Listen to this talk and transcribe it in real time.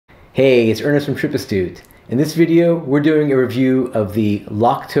Hey, it's Ernest from Trip Astute. In this video, we're doing a review of the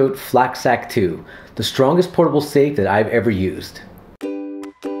Loctote Flak Sack II, the strongest portable safe that I've ever used.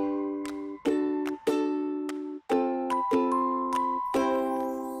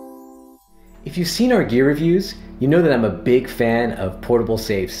 If you've seen our gear reviews, you know that I'm a big fan of portable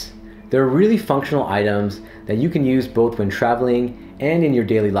safes. They're really functional items that you can use both when traveling and in your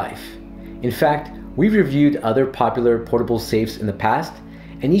daily life. In fact, we've reviewed other popular portable safes in the past,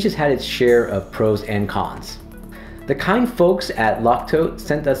 and each has had its share of pros and cons. The kind folks at Loctote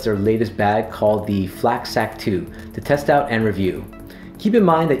sent us their latest bag called the Flak Sack II to test out and review. Keep in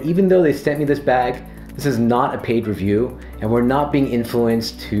mind that even though they sent me this bag, this is not a paid review, and we're not being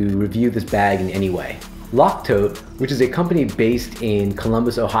influenced to review this bag in any way. Loctote, which is a company based in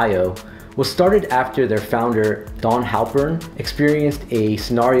Columbus, Ohio, was started after their founder, Don Halpern, experienced a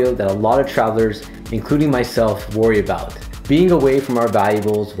scenario that a lot of travelers, including myself, worry about. Being away from our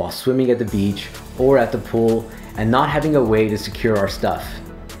valuables while swimming at the beach or at the pool and not having a way to secure our stuff.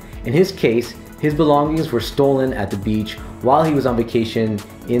 In his case, his belongings were stolen at the beach while he was on vacation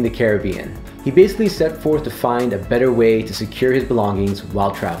in the Caribbean. He basically set forth to find a better way to secure his belongings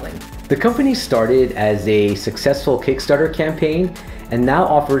while traveling. The company started as a successful Kickstarter campaign and now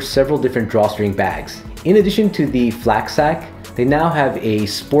offers several different drawstring bags. In addition to the Flak Sack, they now have a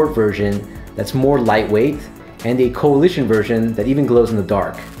sport version that's more lightweight and a coalition version that even glows in the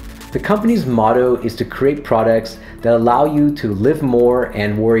dark. The company's motto is to create products that allow you to live more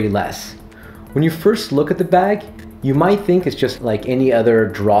and worry less. When you first look at the bag, you might think it's just like any other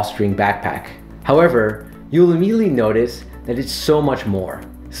drawstring backpack. However, you'll immediately notice that it's so much more.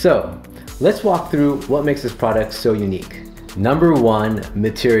 So, let's walk through what makes this product so unique. Number 1,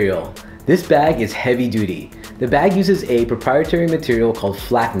 material. This bag is heavy duty. The bag uses a proprietary material called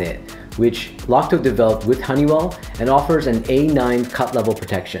flak knit, which Loctote developed with Honeywell and offers an A9 cut level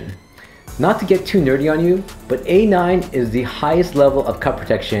protection. Not to get too nerdy on you, but A9 is the highest level of cut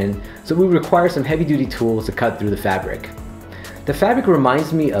protection, so we require some heavy duty tools to cut through the fabric. The fabric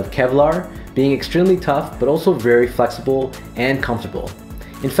reminds me of Kevlar, being extremely tough but also very flexible and comfortable.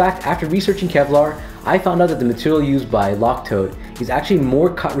 In fact, after researching Kevlar, I found out that the material used by Loctote is actually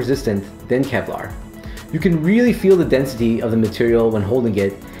more cut resistant than Kevlar. You can really feel the density of the material when holding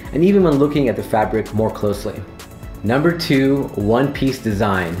it, and even when looking at the fabric more closely. Number 2, one-piece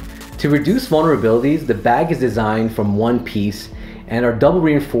design. To reduce vulnerabilities, the bag is designed from one piece and are double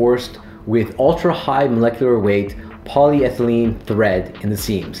reinforced with ultra-high molecular weight polyethylene thread in the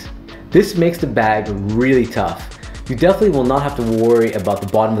seams. This makes the bag really tough. You definitely will not have to worry about the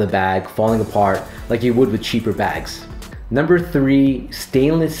bottom of the bag falling apart like you would with cheaper bags. Number 3,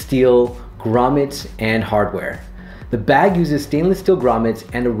 stainless steel grommets and hardware. The bag uses stainless steel grommets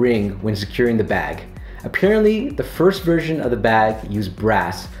and a ring when securing the bag. Apparently, the first version of the bag used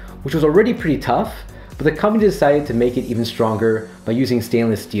brass, which was already pretty tough, but the company decided to make it even stronger by using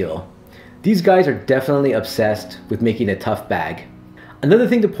stainless steel. These guys are definitely obsessed with making a tough bag. Another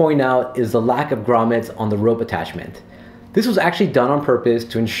thing to point out is the lack of grommets on the rope attachment. This was actually done on purpose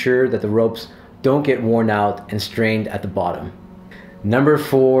to ensure that the ropes don't get worn out and strained at the bottom. Number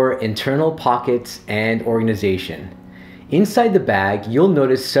 4, internal pockets and organization. Inside the bag, you'll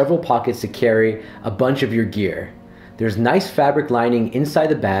notice several pockets to carry a bunch of your gear. There's nice fabric lining inside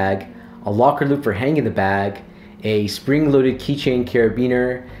the bag, a locker loop for hanging the bag, a spring-loaded keychain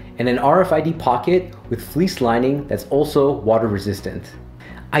carabiner, and an RFID pocket with fleece lining that's also water resistant.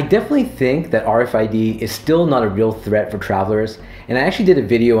 I definitely think that RFID is still not a real threat for travelers, and I actually did a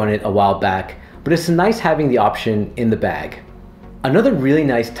video on it a while back, but it's nice having the option in the bag. Another really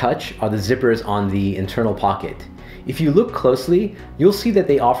nice touch are the zippers on the internal pocket. If you look closely, you'll see that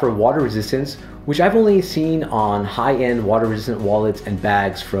they offer water resistance, which I've only seen on high-end water resistant wallets and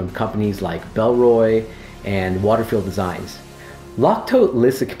bags from companies like Bellroy and Waterfield Designs. Loctote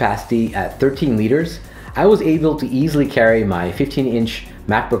lists the capacity at 13 liters. I was able to easily carry my 15-inch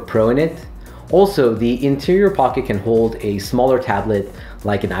MacBook Pro in it. Also, the interior pocket can hold a smaller tablet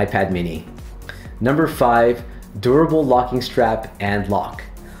like an iPad mini. Number 5, durable locking strap and lock.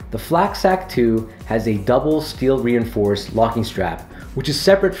 The Flak Sack II has a double steel reinforced locking strap, which is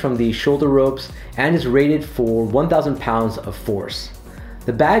separate from the shoulder ropes and is rated for 1,000 pounds of force.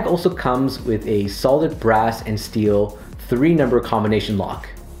 The bag also comes with a solid brass and steel 3-number combination lock.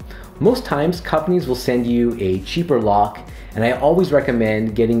 Most times, companies will send you a cheaper lock, and I always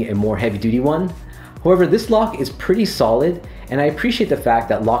recommend getting a more heavy-duty one. However, this lock is pretty solid, and I appreciate the fact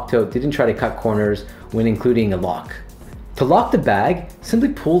that Loctote didn't try to cut corners when including a lock. To lock the bag, simply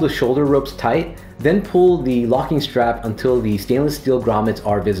pull the shoulder ropes tight, then pull the locking strap until the stainless steel grommets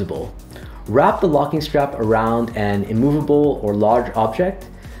are visible. Wrap the locking strap around an immovable or large object,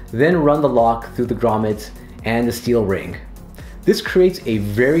 then run the lock through the grommets and the steel ring. This creates a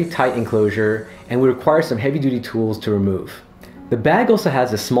very tight enclosure and would require some heavy-duty tools to remove. The bag also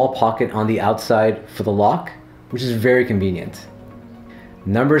has a small pocket on the outside for the lock, which is very convenient.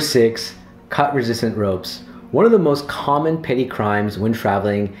 Number 6, cut-resistant ropes. One of the most common petty crimes when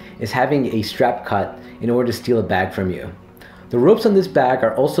traveling is having a strap cut in order to steal a bag from you. The ropes on this bag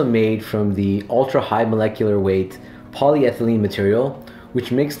are also made from the ultra-high molecular weight polyethylene material,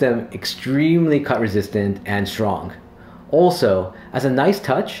 which makes them extremely cut-resistant and strong. Also, as a nice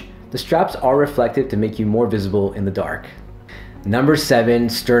touch, the straps are reflective to make you more visible in the dark. Number 7,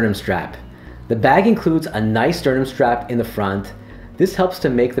 sternum strap. The bag includes a nice sternum strap in the front. This helps to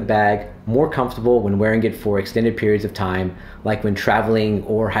make the bag more comfortable when wearing it for extended periods of time, like when traveling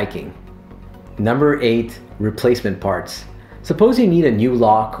or hiking. Number 8, replacement parts. Suppose you need a new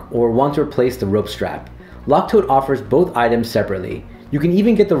lock or want to replace the rope strap. Loctote offers both items separately. You can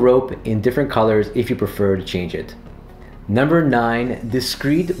even get the rope in different colors if you prefer to change it. Number 9,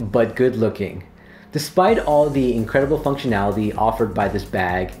 discreet but good looking. Despite all the incredible functionality offered by this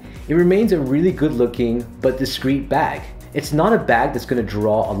bag, it remains a really good looking but discreet bag. It's not a bag that's going to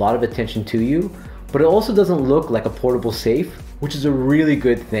draw a lot of attention to you, but it also doesn't look like a portable safe, which is a really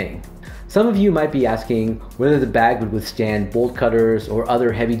good thing. Some of you might be asking whether the bag would withstand bolt cutters or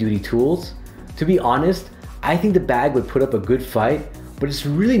other heavy-duty tools. To be honest, I think the bag would put up a good fight, but it's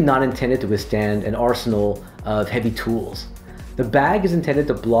really not intended to withstand an arsenal of heavy tools. The bag is intended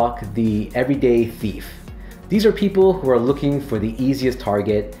to block the everyday thief. These are people who are looking for the easiest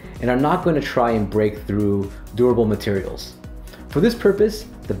target and are not going to try and break through durable materials. For this purpose,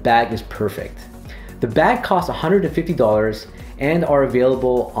 the bag is perfect. The bag costs $150 and are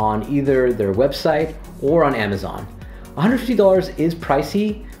available on either their website or on Amazon. $150 is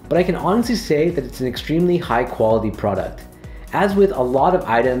pricey, but I can honestly say that it's an extremely high quality product. As with a lot of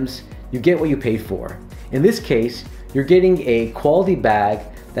items, you get what you paid for. In this case, you're getting a quality bag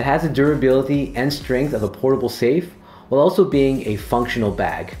that has the durability and strength of a portable safe while also being a functional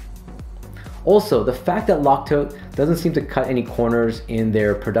bag. Also, the fact that Loctote doesn't seem to cut any corners in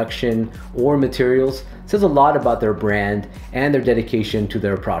their production or materials says a lot about their brand and their dedication to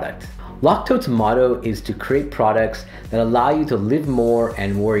their product. Loctote's motto is to create products that allow you to live more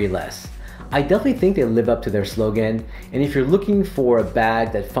and worry less. I definitely think they live up to their slogan, and if you're looking for a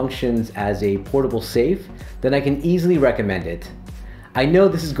bag that functions as a portable safe, then I can easily recommend it. I know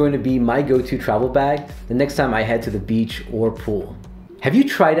this is going to be my go-to travel bag the next time I head to the beach or pool. Have you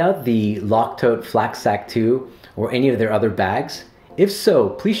tried out the Loctote Flak Sack II or any of their other bags? If so,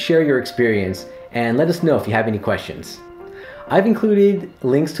 please share your experience and let us know if you have any questions. I've included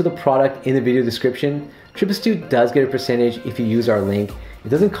links to the product in the video description. TripAstute does get a percentage if you use our link. It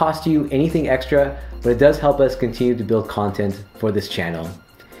doesn't cost you anything extra, but it does help us continue to build content for this channel.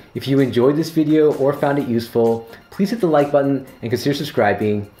 If you enjoyed this video or found it useful, please hit the like button and consider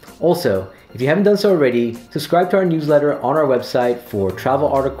subscribing. Also, if you haven't done so already, subscribe to our newsletter on our website for travel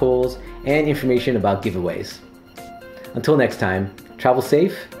articles and information about giveaways. Until next time, travel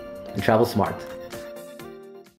safe and travel smart.